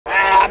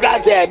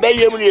Abrante, be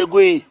yemu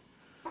egui.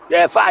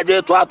 Ye fa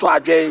adwe to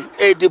adwe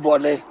e di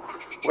bone.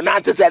 Una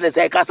ante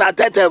say kasa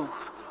tetem.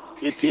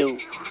 Etiu.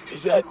 He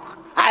said,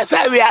 I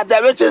said we are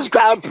the richest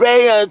crown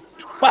praying.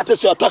 What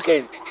is your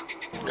talking?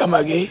 come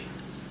again.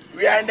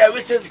 We are in the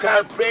richest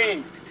crown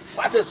praying.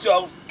 What is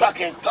your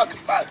talking? Talk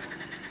fast.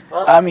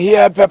 Huh? I'm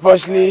here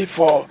purposely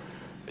for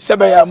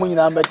Sabaya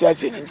Munina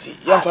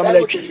Batiasinity. Young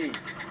family tree.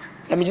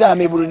 Namida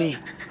Mebruni.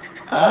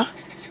 Huh?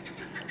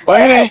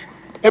 Why,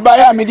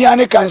 Ebaya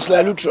Mediani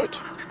Councillor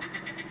Lutrot.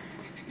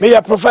 Me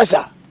a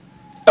professor.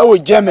 Oh,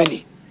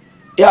 Germany.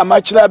 Yeah,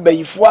 much that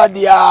by for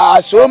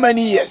there so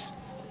many years.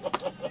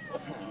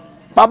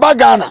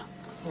 Mabagana.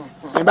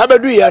 My Baba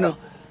do you know?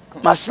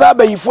 My slab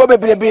by for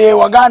baby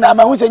Wagana,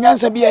 my who's a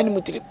Yansa be any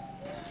mutrip.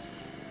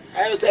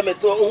 I say me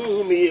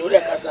to me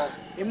Urekasa.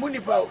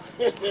 Imunipa.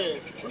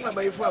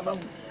 By for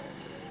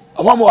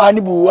a mamo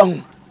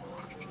Hanibu.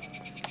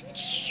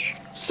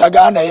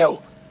 Sagana yo.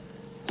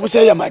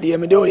 Musaya, my dear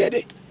Medo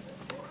Yade.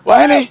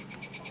 Why,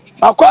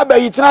 Makwaba,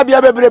 it's not be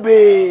a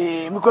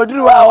baby. We could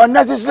do our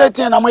necessary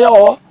thing. I'm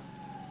your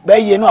bay,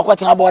 you know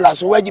what I'm about.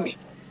 So, wait me.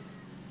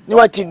 No,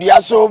 what did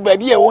you so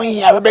baby? I won't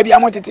have a baby. I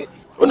wanted it.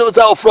 Who knows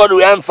how fraud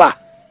we am for?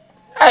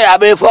 Hey, I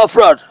be for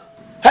fraud.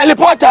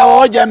 Heliporter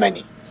or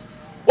Germany.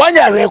 1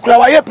 year,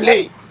 why you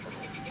play?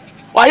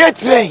 Why you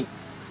train?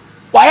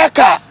 Why a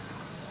car?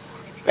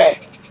 Eh,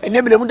 and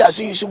never the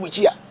so you should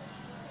here.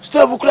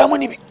 Still,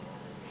 Cramoni.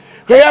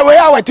 Where we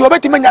are to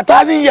bet him in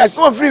 1,000 years,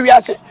 no free, we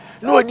are saying,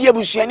 no dear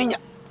Bushania.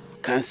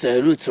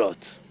 Cancer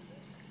Rutrot,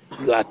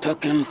 you are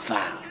talking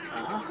far,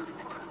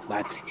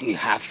 but you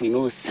have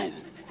no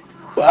sense.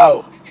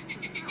 Wow.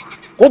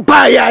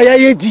 Obaya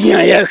ya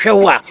dia ya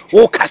hwewa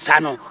o kasa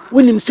no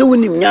wonim se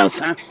wonim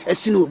nyansa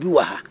esi na obi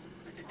wa ha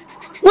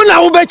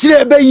wona wo ba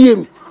kire ebe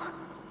yiem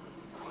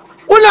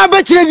wona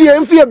ba kire die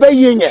mfi ebe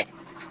yenye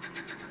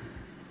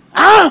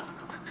ah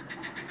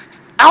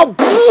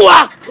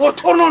abua wo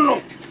tono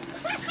no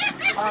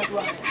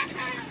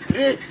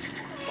Great.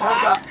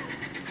 Sanga.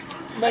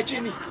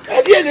 Machini.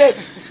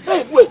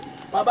 Hey, wait.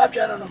 Baba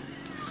piano no.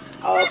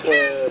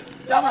 Okay.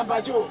 Dama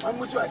bajo,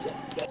 amusu ase.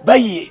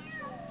 Bayi.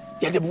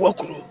 Ya de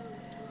buakuro.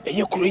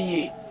 Eye kuro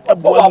yi.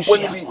 Aboa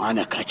musia.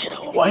 Wana ka kire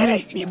ho. Wo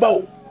hene mi ba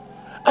wo.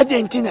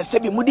 Argentina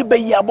sebi mudi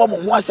bayi abo mo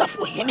ho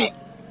asafo hene.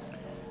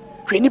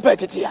 Hwe ni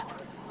petete ya.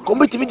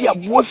 Kombetimi di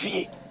aboa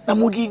fie na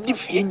mudi di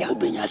fie nya.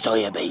 Obenya so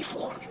ye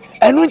bayifo.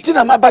 Enu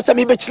ntina mabasa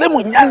mi be kire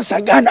mu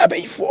nyansa Ghana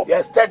bayifo.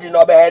 Yes, steady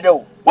no be head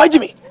o.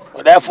 Wajimi.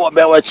 Therefore,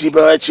 be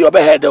wachi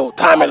obe head o.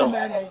 Time no.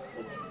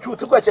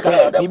 Chutu kwa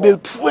cheka na. Mi be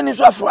tuo ni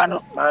so afro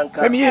no.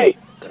 Memi ye.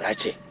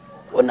 Grache.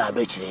 Wona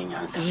ba kire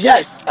nyansa.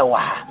 Yes. Ewa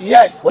ha.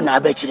 Yes. Wona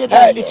ba kire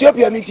ba.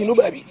 Ethiopia meeting no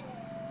baby.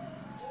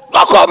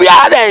 Okobi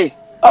ade.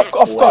 Of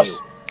course.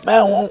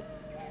 Man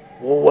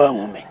Wo wa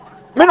hu me.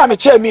 Me na me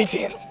chair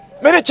meeting.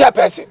 Me the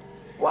chairperson.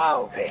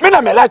 Wow. Me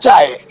na me la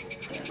chair.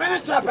 Me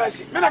the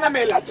chairperson. Me na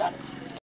me la chair.